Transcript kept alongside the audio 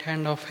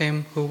hand of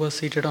him who was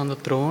seated on the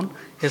throne,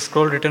 a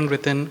scroll written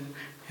within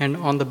and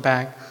on the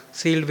back,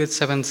 sealed with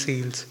seven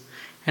seals.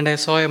 And I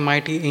saw a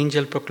mighty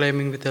angel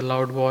proclaiming with a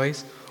loud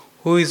voice,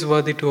 "Who is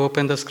worthy to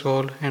open the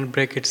scroll and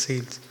break its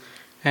seals?"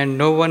 And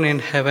no one in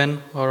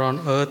heaven or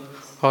on earth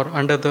or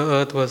under the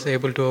earth was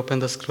able to open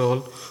the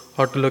scroll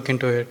or to look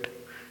into it.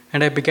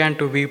 And I began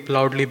to weep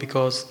loudly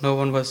because no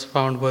one was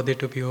found worthy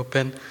to be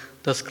open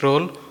the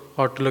scroll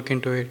or to look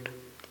into it.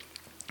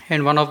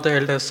 And one of the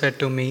elders said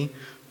to me,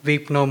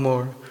 "Weep no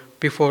more.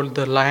 Behold,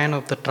 the Lion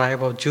of the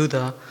tribe of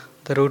Judah,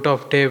 the root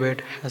of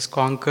David, has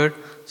conquered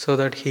so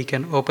that he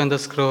can open the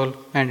scroll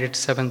and its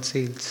seven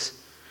seals."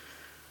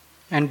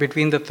 And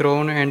between the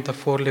throne and the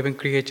four living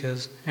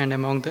creatures, and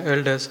among the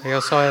elders, I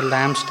saw a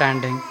lamb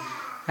standing,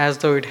 as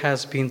though it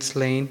has been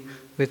slain,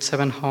 with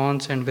seven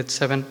horns and with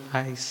seven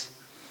eyes,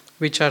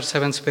 which are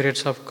seven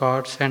spirits of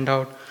God sent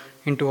out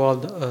into all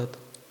the earth.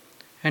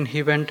 And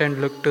he went and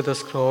looked to the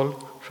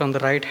scroll from the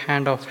right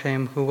hand of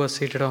him who was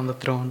seated on the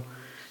throne.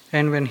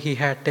 And when he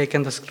had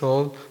taken the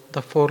scroll,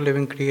 the four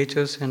living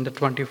creatures and the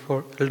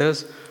 24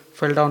 elders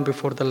fell down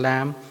before the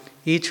Lamb,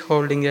 each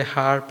holding a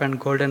harp and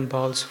golden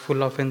balls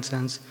full of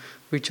incense,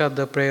 which are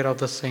the prayer of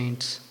the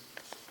saints.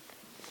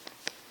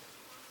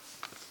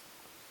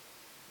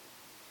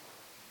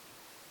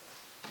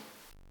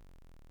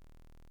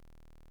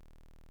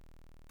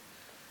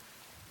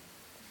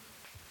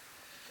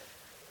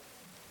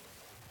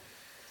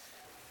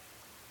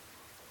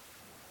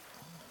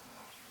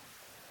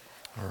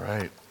 All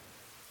right.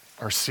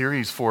 Our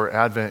series for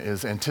Advent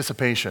is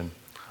Anticipation,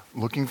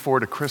 looking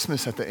forward to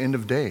Christmas at the end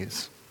of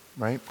days,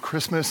 right?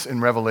 Christmas in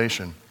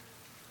Revelation.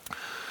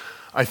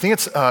 I think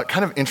it's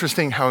kind of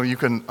interesting how you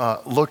can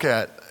look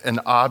at an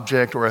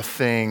object or a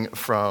thing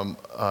from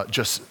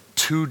just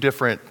two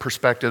different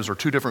perspectives or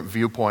two different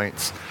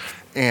viewpoints,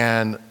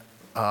 and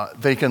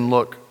they can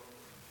look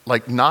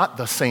like not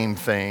the same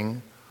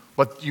thing,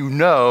 but you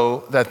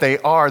know that they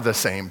are the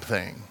same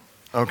thing.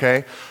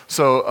 Okay,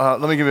 so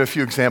let me give you a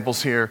few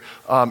examples here.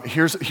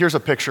 Here's a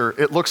picture.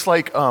 It looks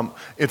like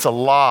it's a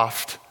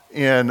loft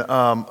in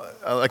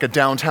like a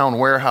downtown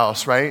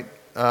warehouse, right?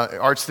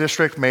 Arts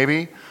district,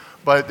 maybe.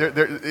 But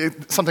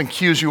something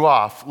cues you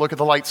off. Look at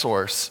the light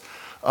source.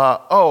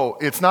 Oh,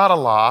 it's not a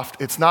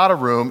loft. It's not a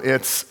room.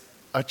 It's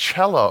a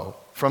cello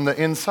from the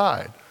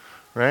inside,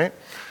 right?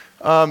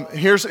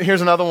 Here's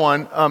another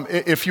one.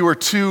 If you were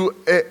two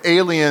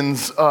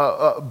aliens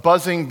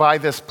buzzing by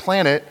this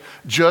planet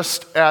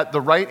just at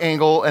the right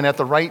angle and at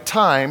the right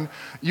time,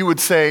 you would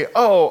say,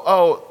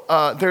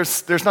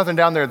 there's nothing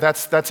down there.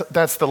 That's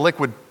the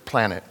liquid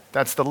planet.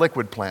 That's the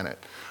liquid planet.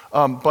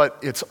 But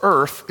it's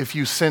Earth if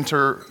you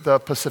center the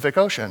Pacific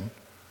Ocean.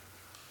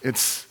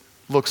 It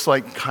looks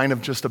like kind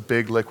of just a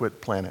big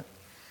liquid planet.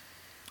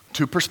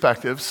 Two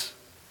perspectives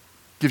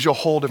gives you a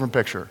whole different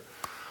picture.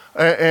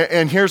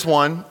 And here's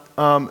one.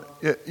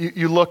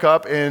 You look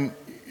up and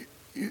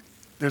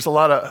there's a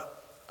lot of,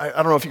 I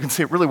don't know if you can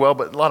see it really well,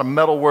 but a lot of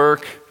metal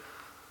work,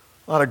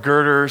 a lot of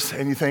girders,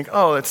 and you think,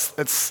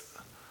 it's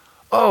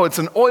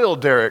an oil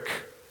derrick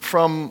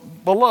from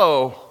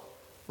below,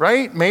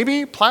 right?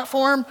 Maybe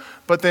platform,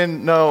 but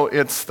then no,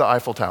 it's the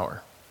Eiffel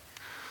Tower.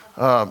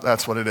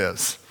 That's what it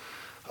is.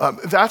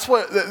 This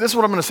is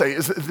what I'm going to say.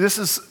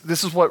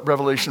 This is what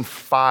Revelation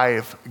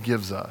 5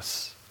 gives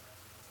us.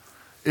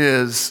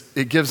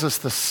 It gives us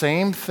the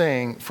same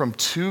thing from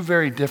two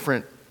very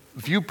different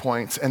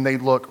viewpoints, and they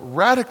look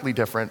radically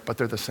different, but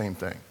they're the same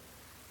thing.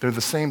 They're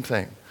the same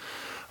thing.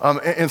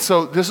 And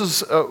so this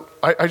is,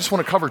 I just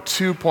want to cover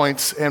 2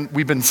 points, and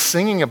we've been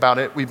singing about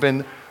it. We've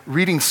been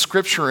reading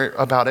scripture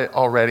about it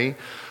already.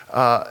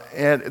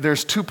 And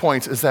there's 2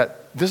 points, is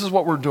that this is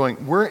what we're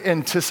doing. We're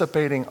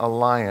anticipating a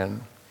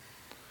lion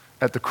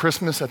at the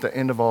Christmas at the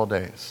end of all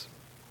days.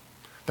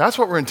 That's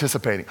what we're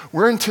anticipating.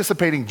 We're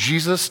anticipating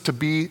Jesus to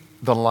be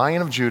the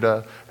Lion of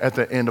Judah at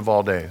the end of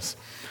all days.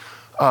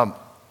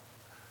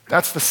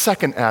 That's the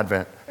second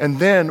Advent. And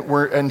then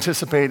we're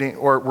anticipating,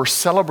 or we're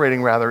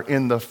celebrating rather,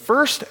 in the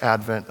first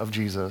Advent of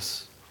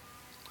Jesus,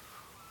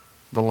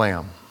 the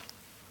Lamb.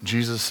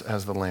 Jesus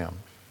as the Lamb.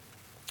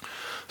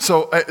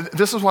 So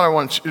this is what I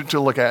want you to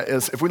look at,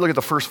 is if we look at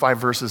the first 5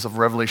 verses of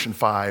Revelation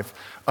 5,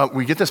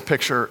 we get this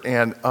picture,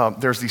 and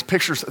there's these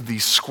pictures of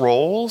these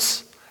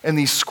scrolls, and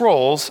these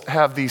scrolls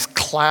have these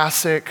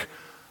classic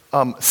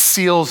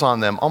seals on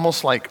them,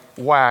 almost like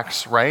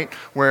wax, right?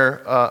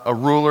 Where a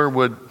ruler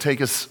would take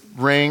his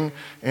ring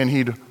and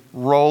he'd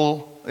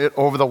roll it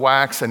over the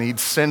wax and he'd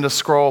send a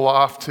scroll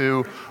off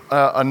to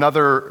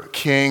another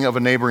king of a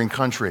neighboring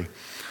country.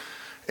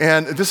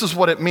 And this is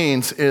what it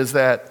means, is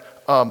that,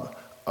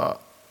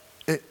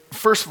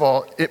 first of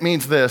all, it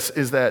means this,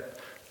 is that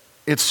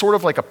it's sort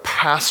of like a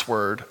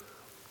password,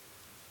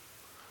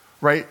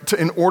 right?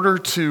 In order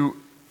to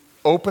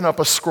open up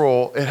a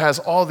scroll, it has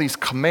all these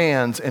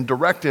commands and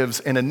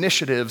directives and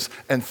initiatives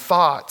and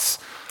thoughts,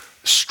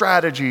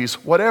 strategies,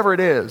 whatever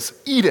it is,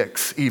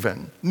 edicts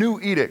even, new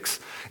edicts.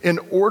 In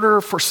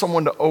order for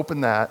someone to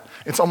open that,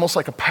 it's almost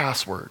like a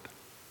password.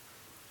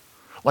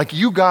 Like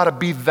you gotta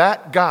be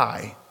that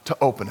guy to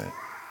open it.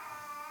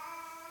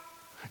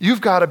 You've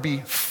got to be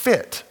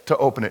fit to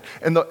open it.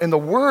 And the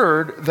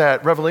word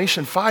that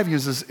Revelation 5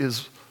 uses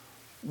is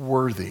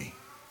worthy.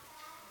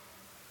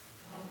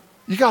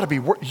 You've got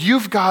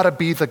to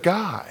be the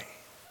guy.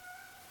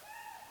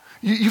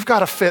 You've got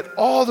to fit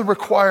all the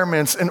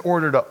requirements in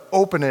order to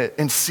open it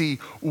and see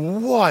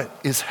what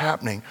is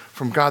happening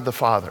from God the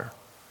Father.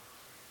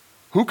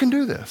 Who can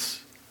do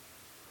this?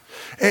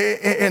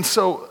 And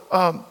so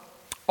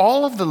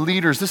all of the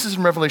leaders, this is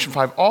in Revelation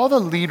 5, all the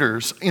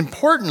leaders,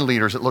 important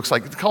leaders it looks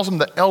like, it calls them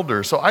the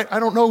elders. So I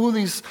don't know who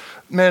these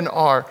men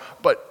are,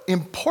 but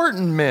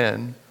important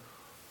men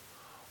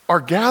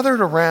are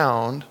gathered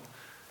around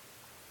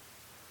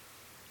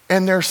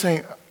and they're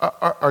saying,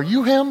 are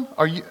you him?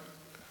 Are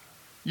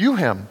you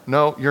him?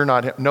 No, you're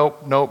not him.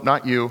 Nope,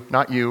 not you,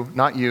 not you,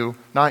 not you,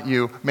 not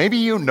you. Maybe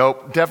you,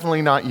 nope,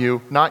 definitely not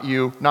you, not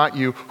you, not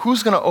you.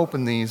 Who's going to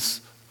open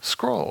these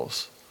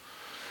scrolls?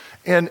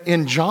 And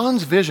in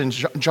John's vision,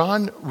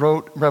 John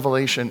wrote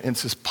Revelation, and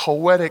it's this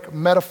poetic,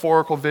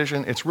 metaphorical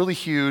vision. It's really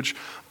huge.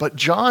 But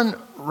John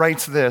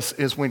writes this,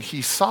 is when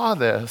he saw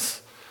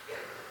this,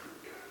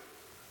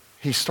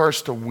 he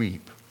starts to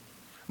weep.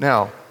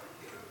 Now,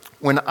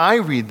 when I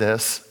read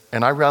this,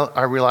 and I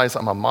realize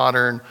I'm a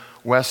modern,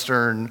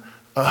 Western,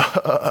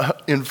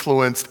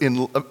 influenced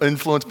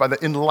by the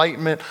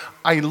Enlightenment,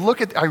 I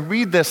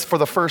read this for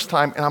the first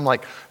time, and I'm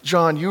like,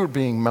 John, you were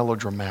being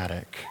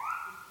melodramatic.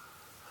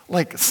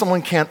 Like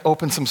someone can't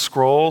open some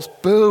scrolls,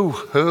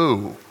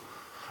 boo-hoo,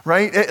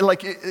 right?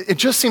 It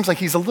just seems like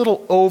he's a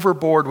little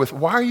overboard with,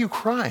 why are you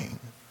crying?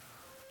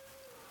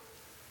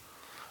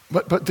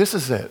 But this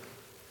is it,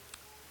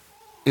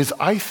 is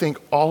I think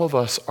all of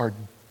us are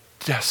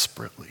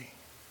desperately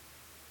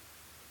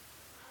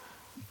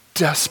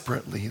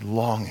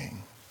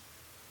longing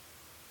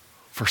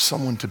for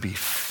someone to be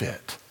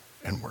fit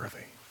and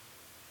worthy.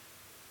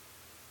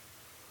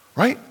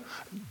 Right?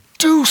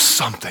 Do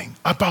something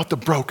about the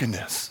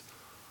brokenness.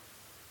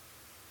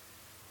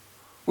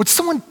 Would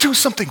someone do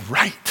something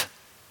right?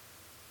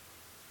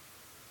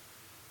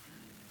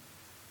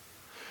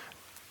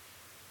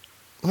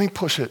 Let me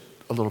push it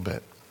a little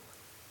bit.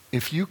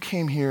 If you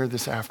came here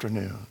this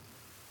afternoon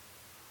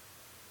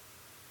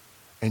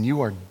and you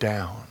are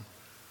down,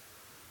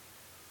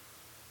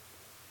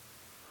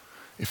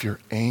 if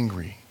you're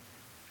angry,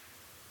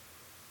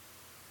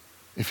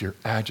 if you're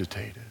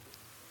agitated,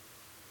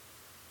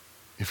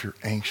 if you're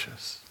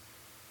anxious,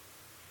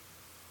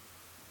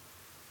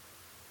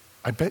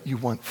 I bet you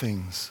want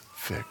things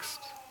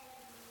fixed.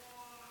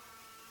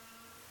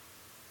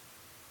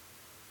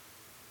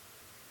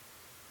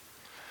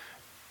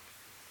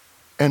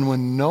 And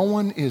when no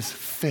one is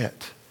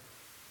fit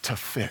to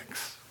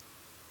fix,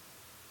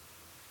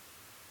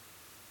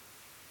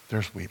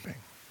 there's weeping.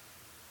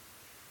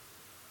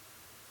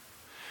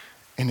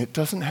 And it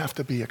doesn't have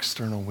to be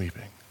external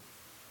weeping.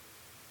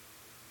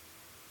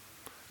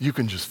 You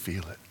can just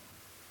feel it.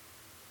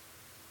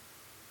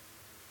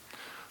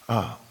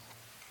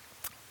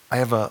 I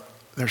have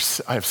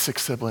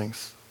 6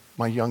 siblings.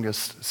 My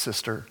youngest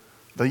sister,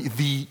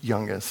 the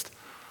youngest,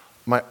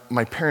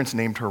 my parents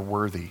named her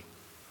Worthy.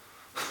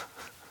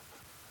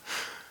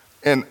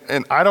 And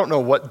I don't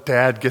know what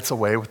dad gets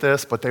away with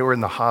this, but they were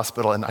in the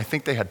hospital, and I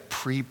think they had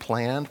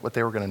pre-planned what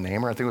they were going to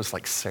name her. I think it was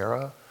like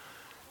Sarah.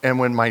 And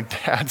when my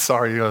dad saw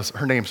her, he goes,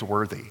 her name's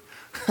Worthy.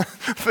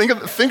 think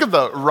of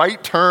the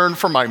right turn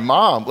for my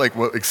mom. Like,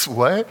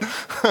 what?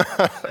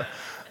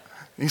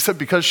 He said,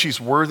 because she's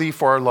worthy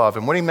for our love.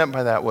 And what he meant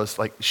by that was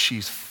like, she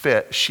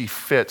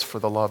fits for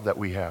the love that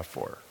we have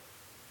for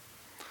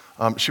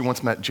her. She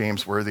once met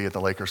James Worthy at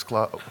the Lakers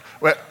Club.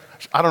 Well,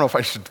 I don't know if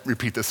I should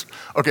repeat this.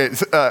 Okay,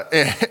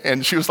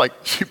 and she was like,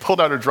 she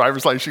pulled out her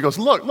driver's license. She goes,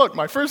 look,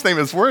 my first name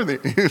is Worthy.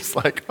 He was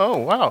like, oh,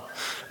 wow,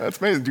 that's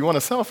amazing. Do you want a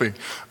selfie?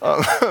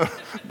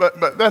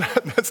 But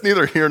that's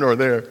neither here nor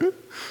there.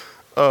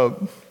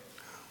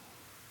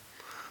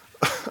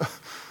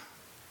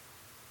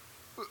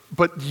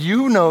 But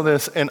you know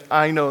this, and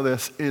I know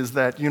this, is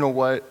that, you know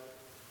what?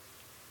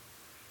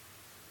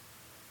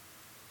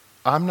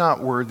 I'm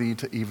not worthy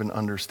to even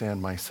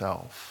understand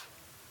myself.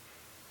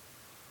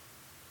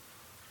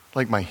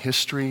 Like my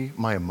history,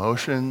 my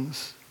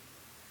emotions,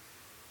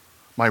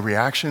 my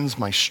reactions,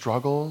 my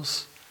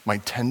struggles, my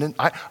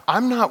tendencies.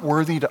 I'm not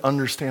worthy to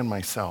understand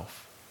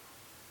myself.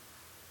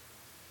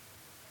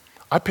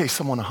 I pay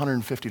someone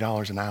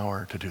 $150 an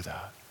hour to do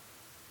that.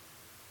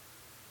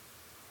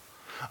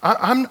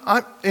 I'm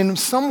in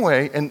some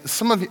way, and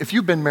some of you, if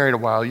you've been married a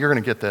while, you're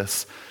going to get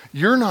this.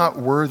 You're not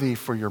worthy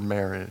for your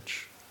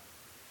marriage.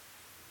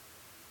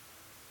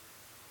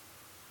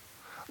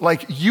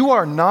 Like you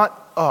are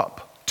not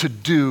up to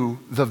do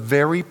the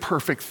very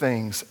perfect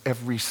things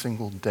every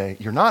single day.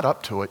 You're not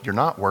up to it. You're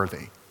not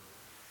worthy.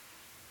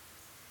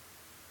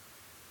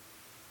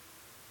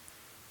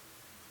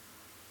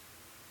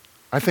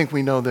 I think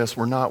we know this.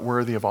 We're not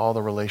worthy of all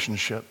the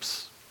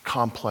relationships,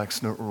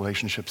 complex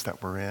relationships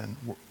that we're in.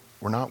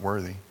 We're not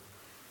worthy.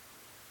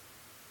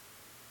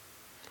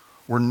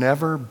 We're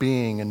never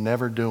being and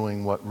never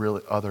doing what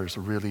really others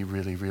really,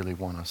 really, really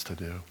want us to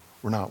do.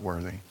 We're not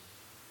worthy.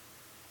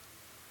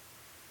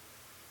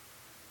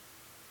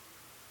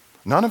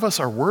 None of us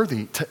are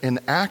worthy to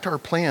enact our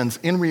plans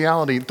in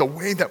reality the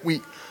way that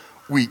we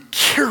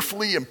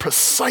carefully and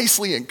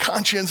precisely and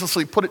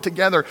conscientiously put it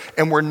together,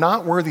 and we're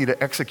not worthy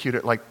to execute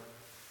it like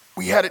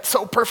we had it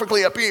so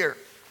perfectly up here.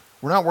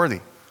 We're not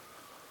worthy.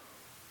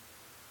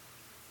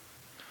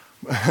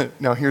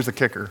 Now here's the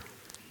kicker.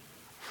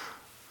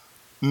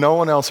 No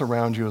one else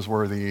around you is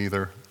worthy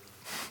either.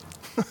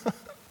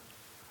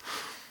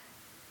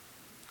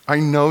 I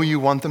know you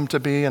want them to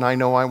be, and I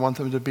know I want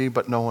them to be,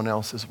 but no one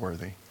else is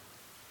worthy.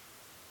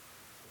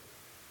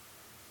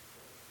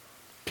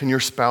 Can your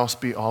spouse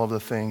be all of the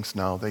things?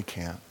 No, they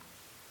can't.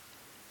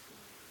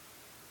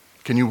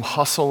 Can you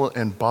hustle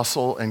and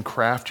bustle and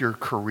craft your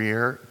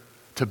career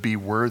to be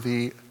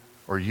worthy,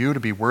 or you to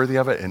be worthy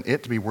of it and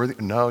it to be worthy?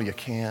 No, you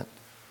can't.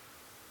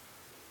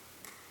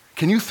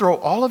 Can you throw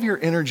all of your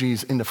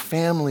energies into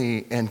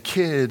family and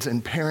kids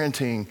and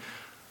parenting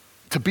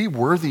to be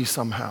worthy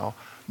somehow?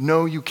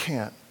 No, you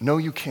can't. No,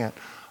 you can't.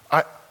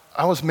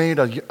 I was made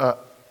a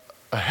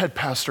head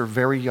pastor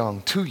very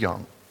young, too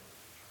young.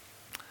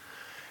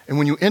 And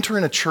when you enter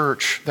in a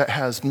church that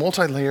has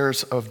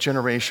multi-layers of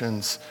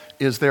generations,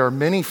 there are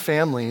many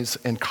families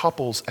and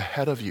couples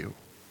ahead of you.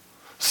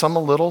 Some a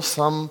little,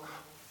 some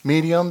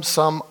medium,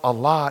 some a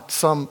lot,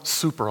 some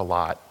super a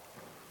lot.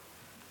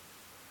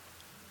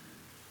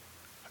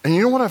 And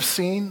you know what I've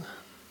seen?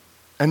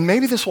 And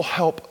maybe this will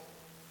help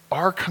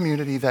our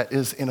community that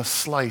is in a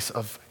slice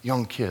of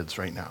young kids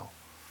right now.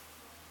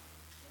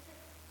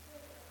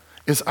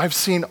 Is I've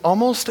seen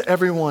almost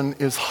everyone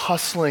is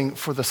hustling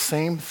for the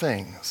same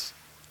things.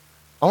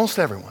 Almost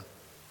everyone.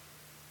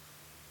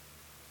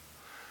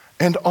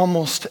 And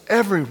almost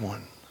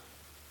everyone,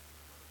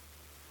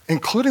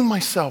 including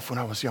myself when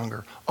I was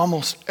younger,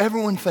 almost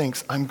everyone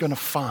thinks I'm going to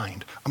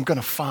find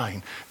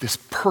this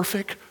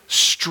perfect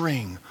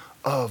string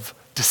of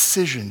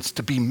decisions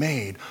to be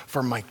made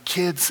for my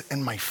kids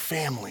and my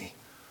family.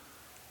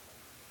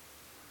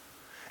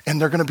 And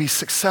they're going to be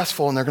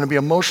successful, and they're going to be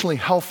emotionally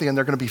healthy, and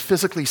they're going to be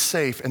physically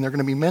safe, and they're going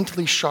to be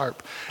mentally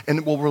sharp. And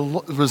it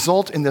will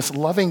result in this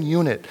loving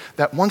unit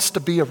that wants to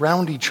be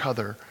around each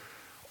other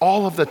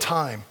all of the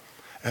time.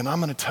 And I'm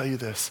going to tell you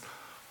this,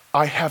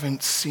 I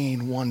haven't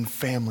seen one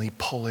family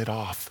pull it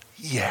off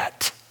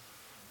yet.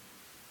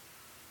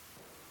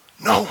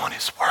 No one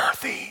is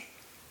worthy.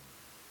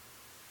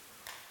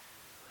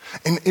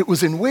 And it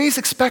was in ways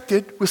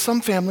expected with some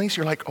families.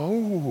 You're like,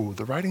 oh,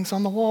 the writing's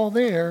on the wall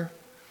there.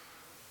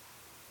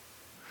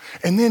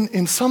 And then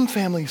in some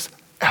families,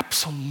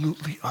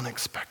 absolutely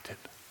unexpected.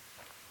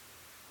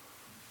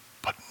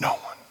 But no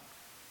one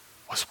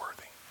was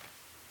worthy.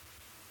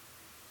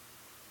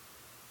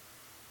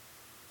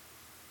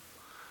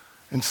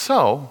 And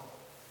so,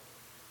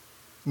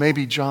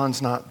 maybe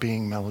John's not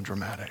being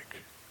melodramatic.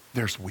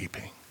 There's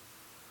weeping.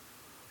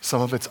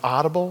 Some of it's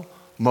audible,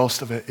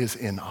 most of it is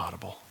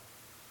inaudible.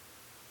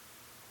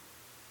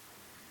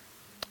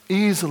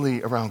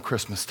 Easily around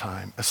Christmas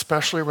time,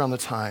 especially around the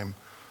time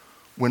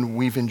when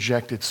we've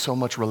injected so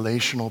much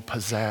relational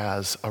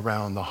pizzazz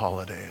around the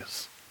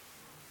holidays.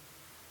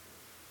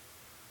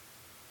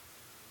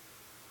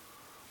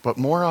 But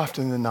more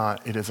often than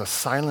not, it is a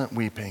silent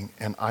weeping,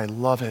 and I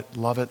love it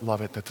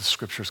that the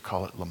scriptures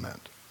call it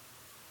lament.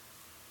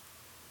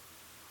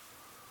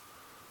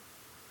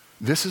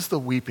 This is the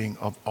weeping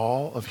of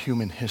all of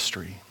human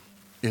history,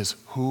 is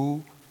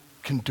who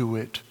can do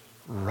it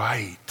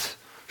right?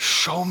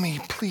 Show me,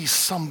 please,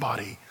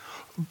 somebody.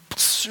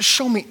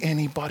 Show me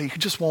anybody who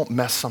just won't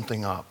mess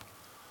something up.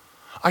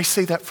 I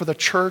say that for the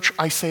church.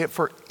 I say it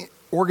for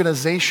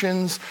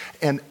organizations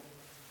and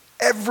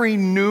every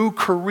new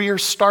career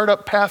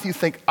startup path. You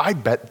think, I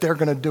bet they're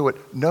going to do it.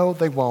 No,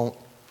 they won't.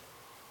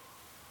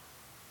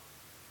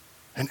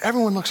 And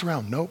everyone looks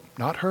around. Nope,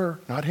 not her,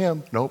 not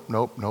him. Nope.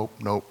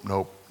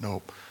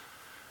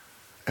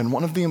 And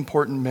one of the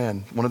important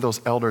men, one of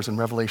those elders in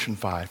Revelation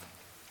 5,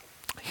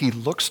 he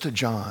looks to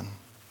John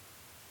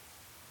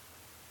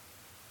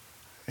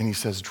and he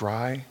says,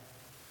 dry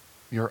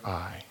your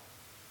eye.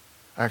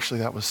 Actually,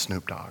 that was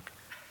Snoop Dogg.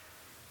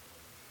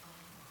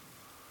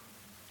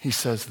 He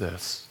says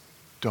this,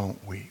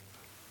 don't weep.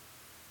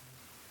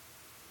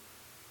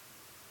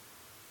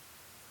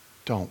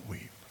 Don't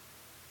weep.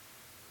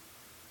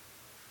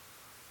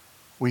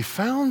 We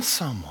found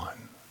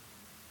someone.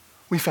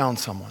 We found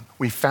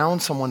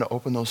someone to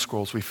open those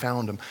scrolls. We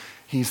found him.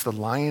 He's the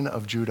Lion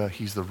of Judah.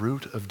 He's the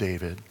Root of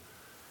David.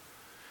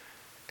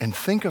 And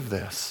think of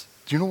this.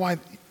 Do you know why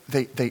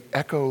they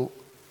echo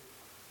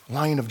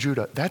Lion of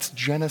Judah? That's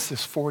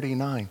Genesis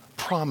 49,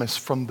 promise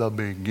from the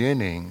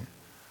beginning.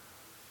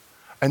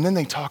 And then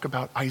they talk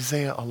about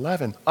Isaiah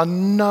 11,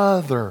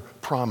 another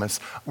promise.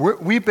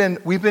 We've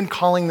been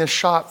calling this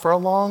shot for a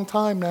long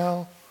time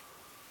now.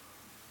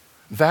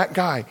 That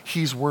guy,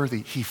 he's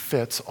worthy. He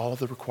fits all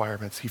the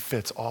requirements. He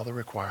fits all the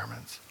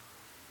requirements.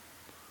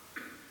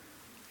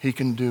 He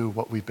can do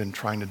what we've been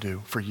trying to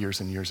do for years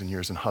and years and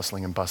years, and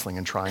hustling and bustling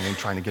and trying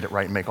to get it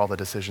right and make all the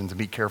decisions and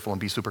be careful and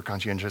be super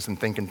conscientious and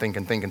think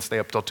and stay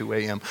up till 2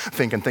 a.m.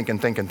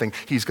 Think.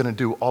 He's going to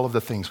do all of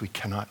the things we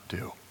cannot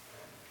do.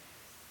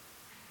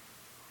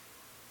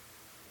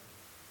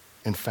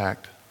 In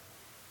fact,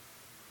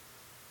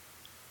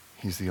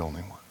 he's the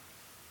only one.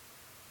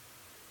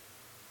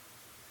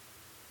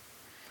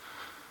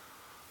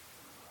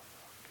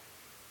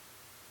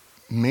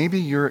 Maybe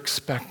you're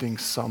expecting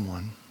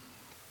someone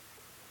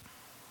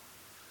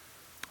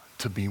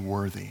to be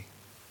worthy,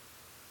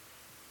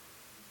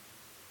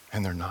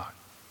 and they're not.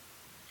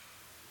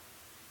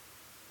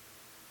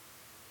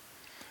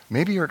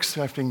 Maybe you're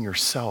expecting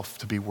yourself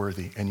to be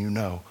worthy, and you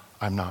know,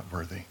 I'm not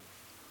worthy.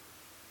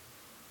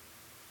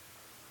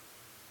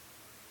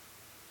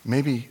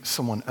 Maybe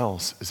someone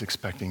else is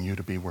expecting you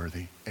to be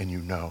worthy, and you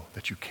know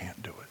that you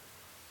can't do it.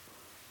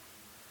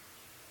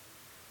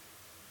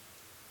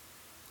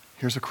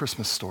 Here's a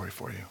Christmas story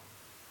for you.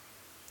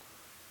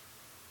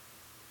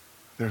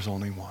 There's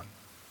only one.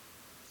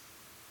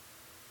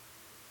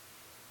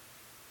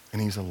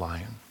 And he's a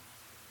lion.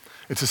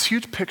 It's this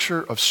huge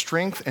picture of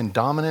strength and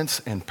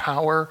dominance and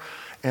power.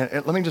 And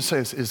let me just say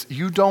this, is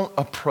you don't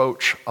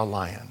approach a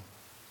lion.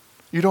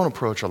 You don't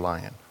approach a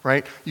lion,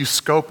 right? You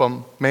scope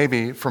them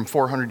maybe from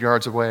 400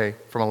 yards away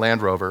from a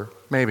Land Rover,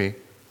 maybe,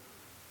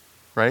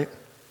 right?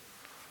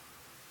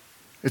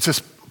 It's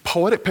this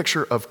poetic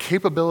picture of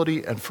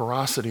capability and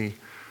ferocity.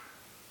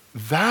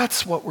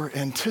 That's what we're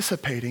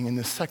anticipating in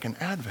this second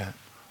Advent.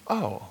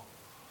 Oh,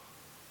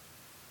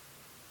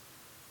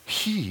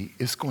 he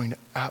is going to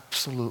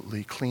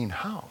absolutely clean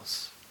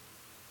house.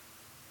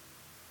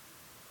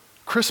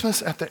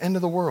 Christmas at the end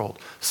of the world,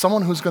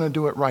 someone who's going to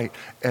do it right.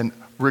 And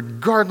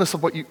regardless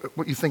of what you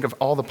think of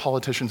all the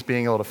politicians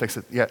being able to fix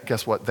it, yeah,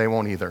 guess what? They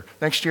won't either.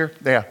 Next year,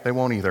 yeah, they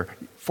won't either.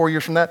 4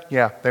 years from that,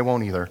 yeah, they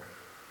won't either.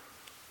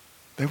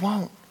 They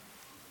won't.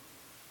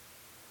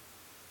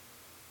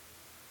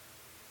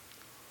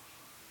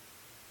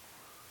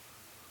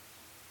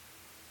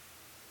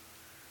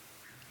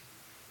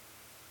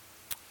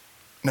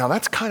 Now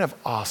that's kind of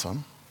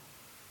awesome.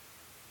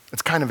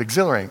 It's kind of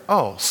exhilarating.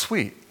 Oh,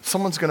 sweet.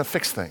 Someone's going to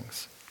fix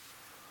things.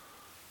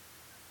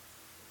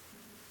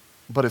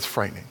 But it's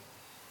frightening.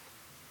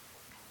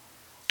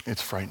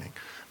 It's frightening.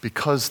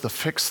 Because to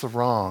fix the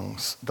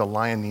wrongs, the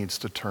lion needs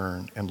to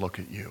turn and look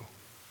at you.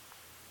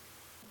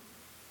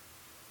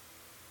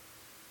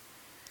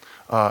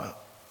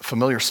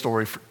 Familiar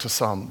story to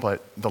some,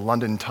 but the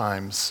London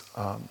Times,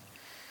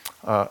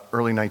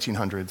 early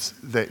 1900s,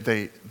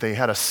 they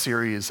had a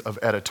series of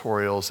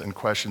editorials and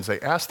questions. They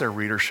asked their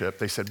readership,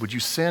 they said, would you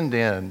send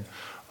in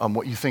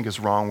what you think is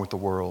wrong with the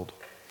world?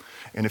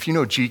 And if you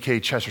know G.K.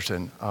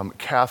 Chesterton,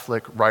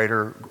 Catholic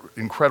writer,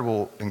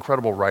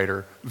 incredible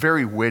writer,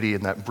 very witty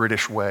in that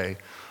British way,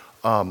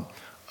 a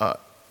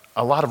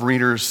lot of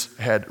readers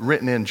had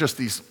written in just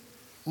these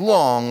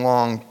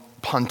long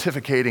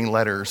pontificating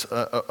letters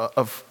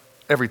of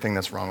everything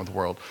that's wrong with the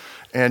world.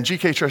 And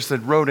G.K.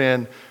 Chesterton wrote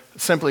in,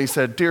 simply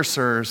said, "Dear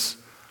sirs,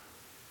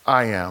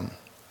 I am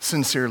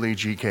sincerely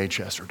G.K.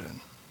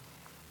 Chesterton."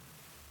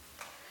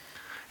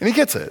 And he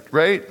gets it,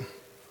 right?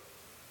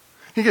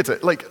 He gets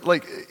it. Like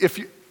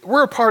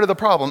we're a part of the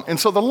problem, and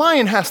so the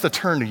lion has to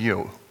turn to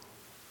you.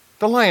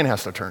 The lion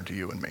has to turn to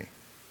you and me.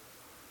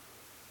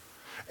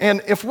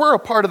 And if we're a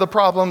part of the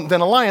problem,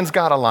 then a lion's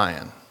got a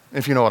lion,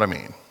 if you know what I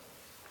mean.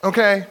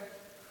 Okay?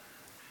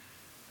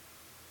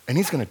 And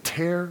he's going to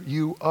tear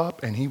you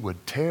up, and he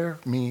would tear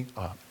me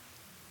up.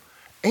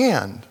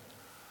 And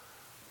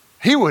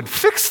he would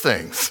fix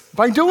things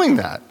by doing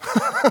that.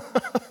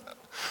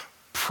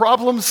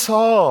 Problem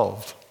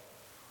solved.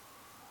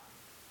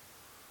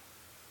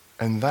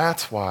 And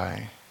that's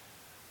why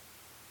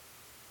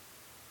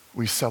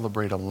we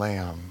celebrate a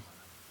lamb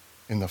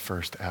in the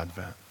first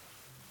Advent.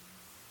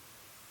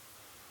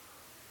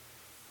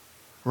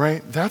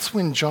 Right? That's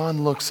when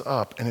John looks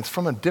up, and it's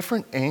from a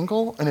different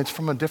angle, and it's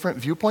from a different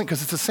viewpoint,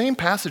 because it's the same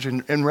passage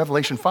in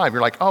Revelation 5.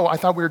 You're like, oh, I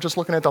thought we were just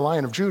looking at the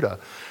Lion of Judah.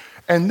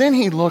 And then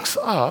he looks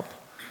up,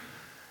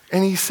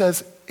 and he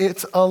says,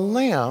 it's a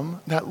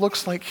lamb that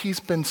looks like he's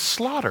been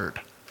slaughtered.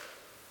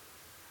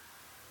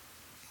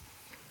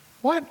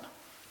 What?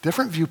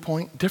 Different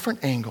viewpoint,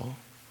 different angle.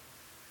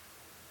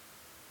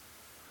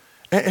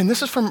 And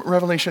this is from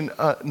Revelation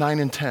 9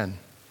 and 10.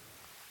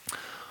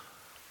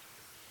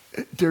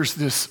 There's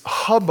this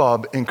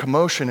hubbub and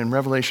commotion in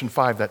Revelation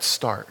 5 that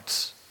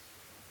starts.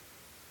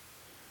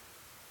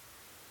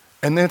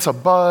 And then it's a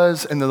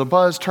buzz, and then the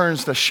buzz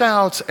turns to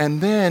shouts, and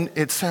then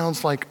it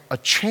sounds like a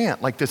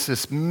chant, like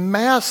this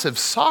massive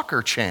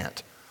soccer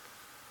chant.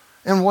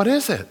 And what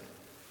is it?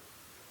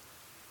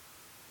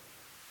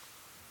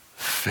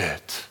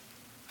 Fit,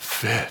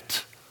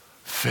 fit,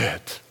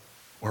 fit,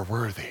 or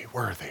worthy,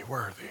 worthy,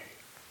 worthy.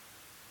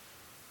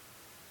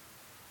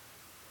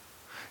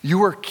 You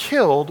were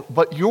killed,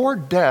 but your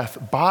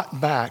death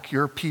bought back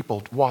your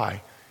people.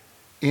 Why?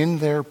 In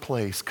their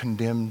place,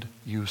 condemned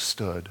you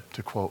stood,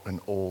 to quote an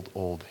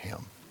old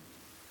hymn.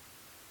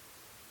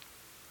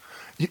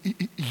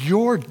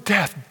 Your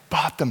death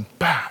bought them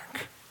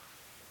back.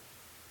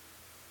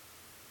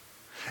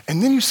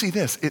 And then you see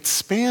this. It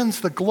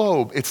spans the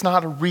globe. It's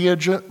not a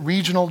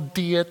regional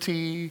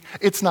deity.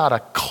 It's not a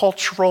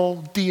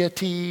cultural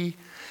deity.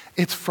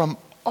 It's from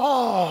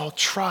all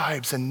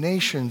tribes and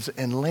nations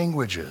and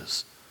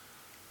languages.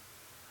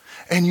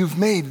 And you've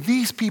made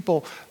these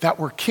people that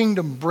were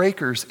kingdom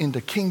breakers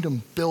into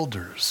kingdom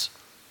builders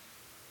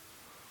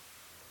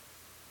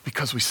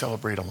because we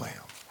celebrate a lamb.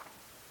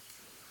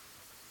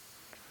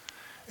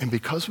 And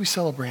because we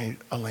celebrate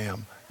a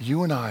lamb,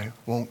 you and I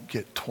won't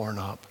get torn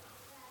up.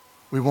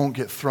 We won't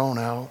get thrown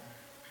out.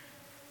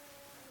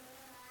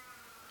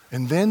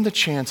 And then the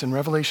chants in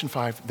Revelation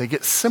 5, they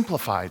get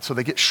simplified. So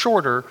they get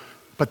shorter,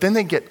 but then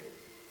they get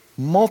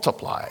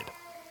multiplied.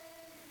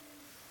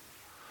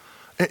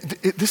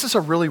 This is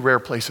a really rare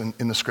place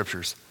in the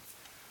scriptures.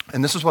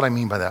 And this is what I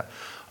mean by that.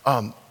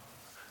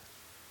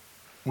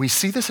 We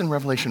see this in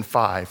Revelation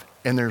 5,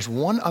 and there's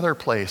one other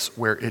place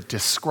where it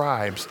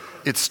describes,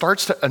 it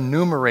starts to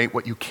enumerate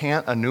what you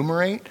can't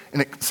enumerate,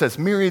 and it says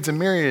myriads and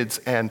myriads,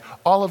 and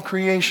all of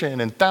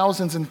creation, and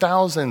thousands,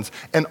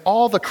 and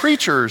all the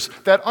creatures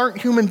that aren't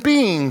human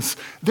beings,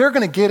 they're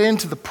going to get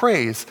into the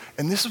praise.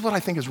 And this is what I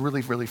think is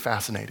really, really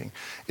fascinating,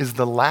 is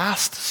the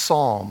last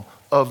psalm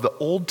of the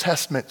Old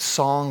Testament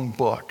song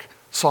book,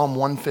 Psalm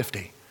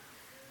 150.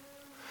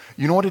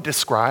 You know what it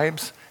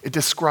describes? It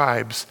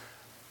describes,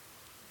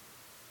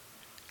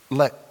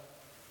 let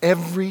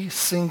every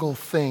single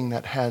thing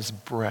that has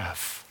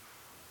breath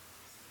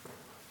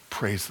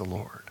praise the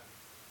Lord.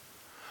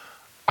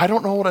 I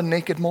don't know what a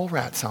naked mole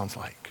rat sounds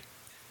like,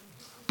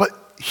 but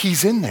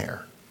he's in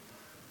there.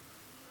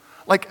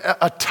 Like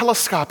a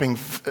telescoping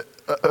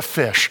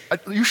fish.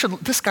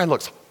 This guy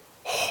looks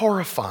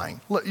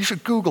horrifying. You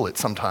should Google it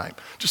sometime.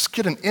 Just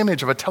get an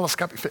image of a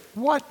telescopic fish.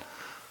 What?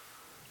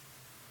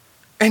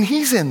 And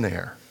he's in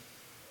there.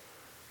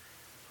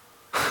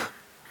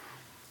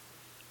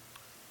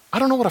 I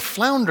don't know what a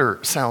flounder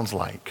sounds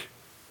like.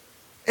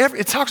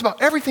 It talks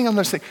about everything on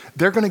this thing.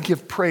 They're going to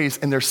give praise,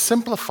 and they're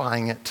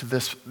simplifying it to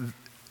this.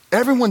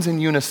 Everyone's in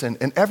unison,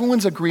 and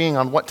everyone's agreeing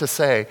on what to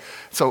say.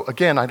 So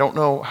again, I don't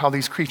know how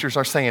these creatures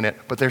are saying it,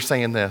 but they're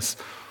saying this.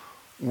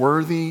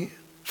 Worthy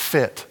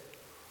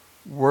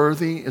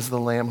is the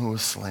Lamb who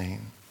was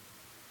slain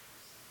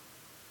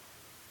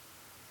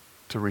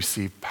to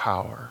receive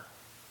power.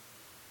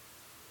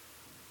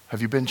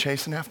 Have you been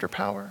chasing after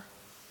power?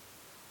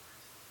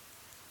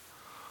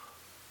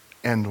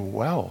 And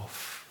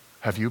wealth.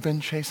 Have you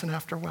been chasing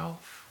after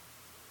wealth?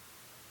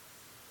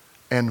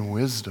 And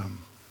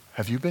wisdom.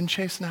 Have you been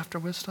chasing after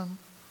wisdom?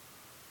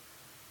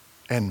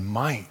 And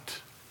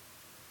might.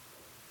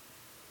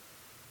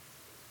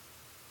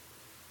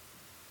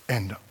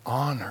 And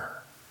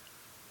honor.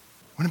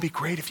 Wouldn't it be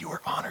great if you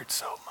were honored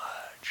so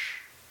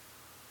much?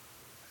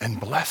 And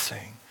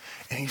blessing.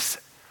 And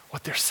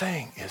what they're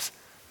saying is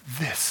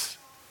this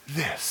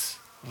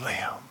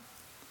Lamb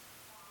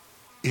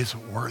is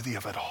worthy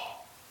of it all.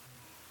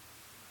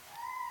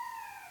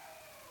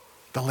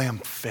 The Lamb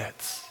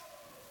fits.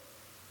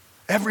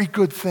 Every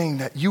good thing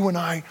that you and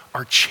I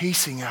are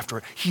chasing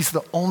after, he's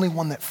the only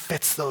one that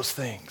fits those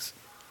things.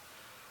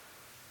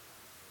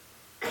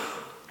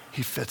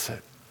 He fits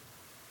it.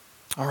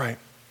 All right.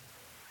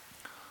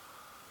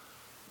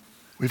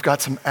 We've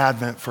got some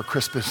Advent for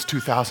Christmas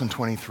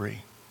 2023.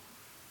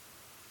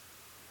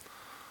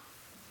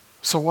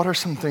 So what are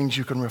some things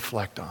you can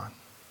reflect on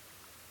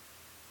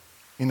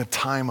in a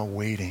time of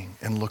waiting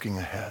and looking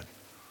ahead?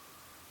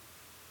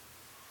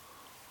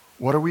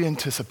 What are we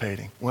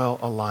anticipating? Well,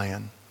 a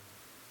lion.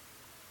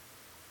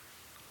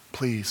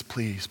 Please,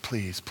 please,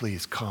 please,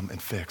 please come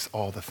and fix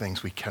all the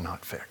things we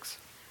cannot fix.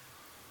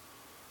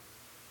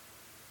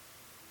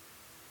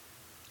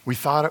 We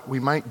thought we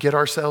might get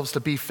ourselves to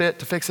be fit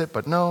to fix it,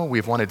 but no.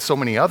 We've wanted so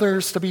many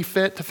others to be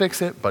fit to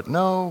fix it, but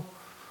no.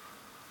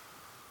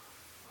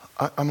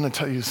 I'm going to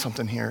tell you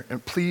something here,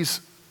 and please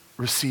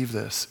receive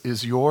this,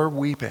 is your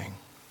weeping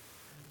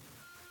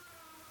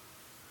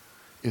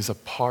is a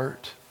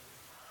part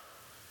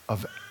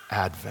of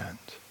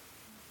Advent.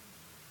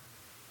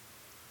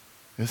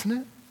 Isn't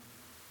it?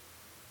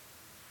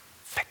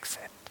 Fix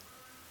it.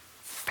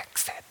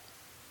 Fix it.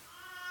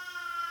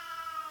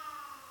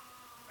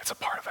 It's a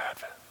part of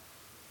Advent.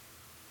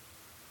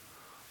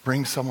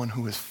 Bring someone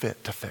who is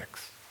fit to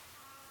fix.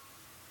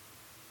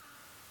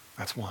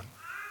 That's one.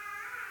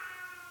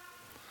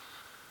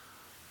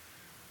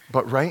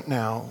 But right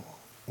now,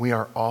 we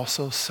are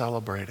also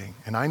celebrating,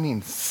 and I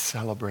mean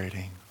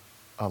celebrating,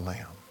 a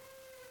lamb.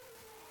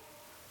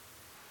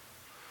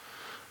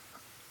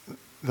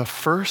 The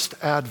first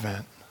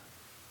Advent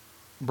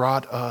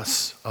brought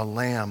us a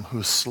lamb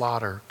whose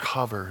slaughter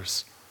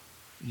covers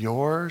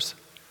yours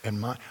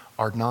and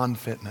our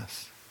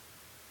non-fitness.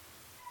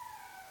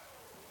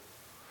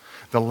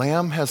 The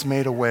lamb has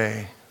made a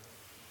way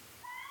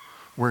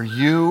where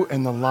you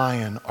and the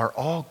lion are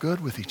all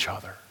good with each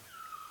other.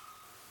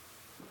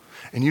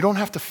 And you don't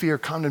have to fear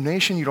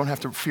condemnation. You don't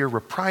have to fear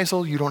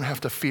reprisal. You don't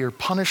have to fear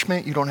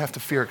punishment. You don't have to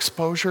fear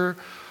exposure.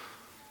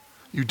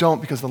 You don't,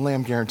 because the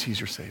Lamb guarantees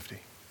your safety.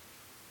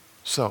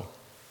 So,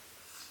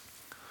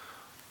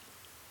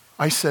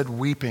 I said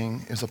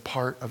weeping is a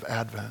part of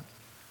Advent.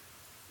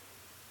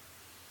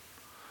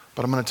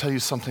 But I'm going to tell you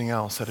something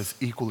else that is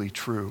equally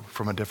true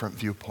from a different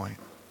viewpoint.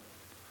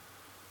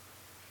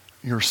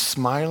 Your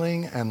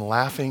smiling and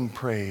laughing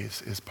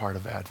praise is part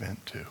of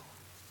Advent too.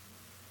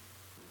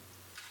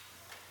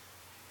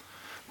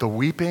 the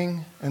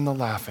weeping and the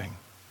laughing,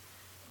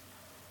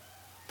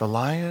 the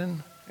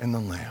lion and the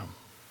lamb,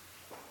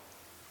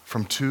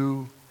 from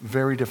two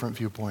very different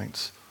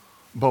viewpoints,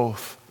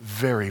 both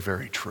very,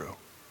 very true.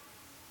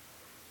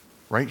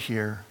 Right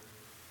here,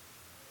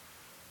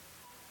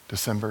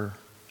 December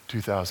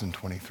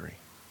 2023.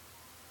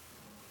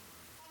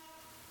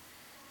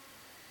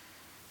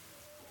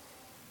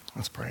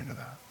 Let's pray into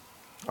that.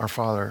 Our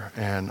Father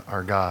and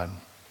our God,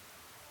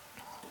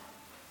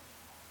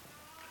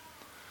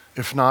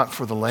 if not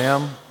for the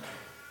Lamb,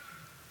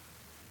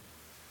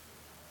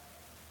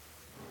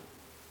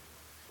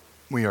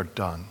 we are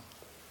done.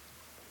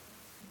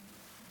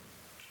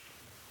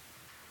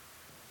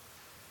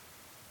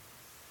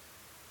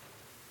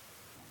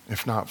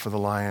 If not for the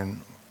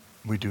Lion,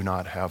 we do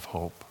not have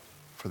hope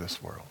for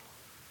this world.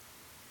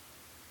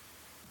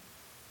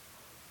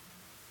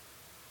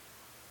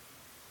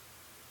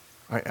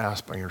 I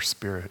ask by your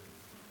Spirit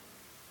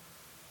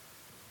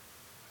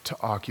to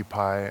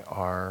occupy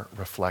our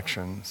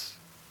reflections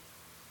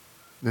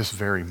this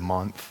very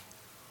month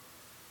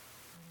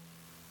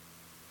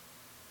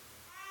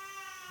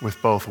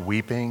with both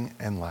weeping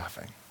and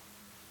laughing.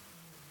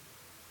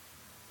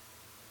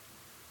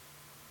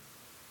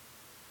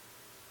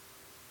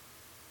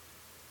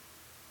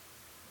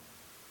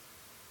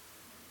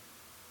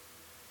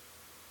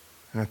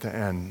 And at the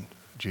end,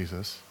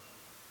 Jesus,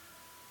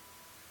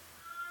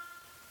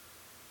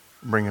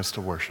 bring us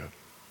to worship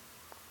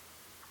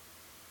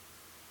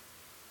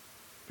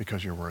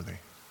because you're worthy.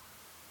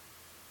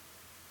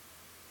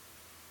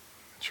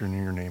 It's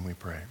in your name we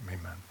pray.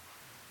 Amen.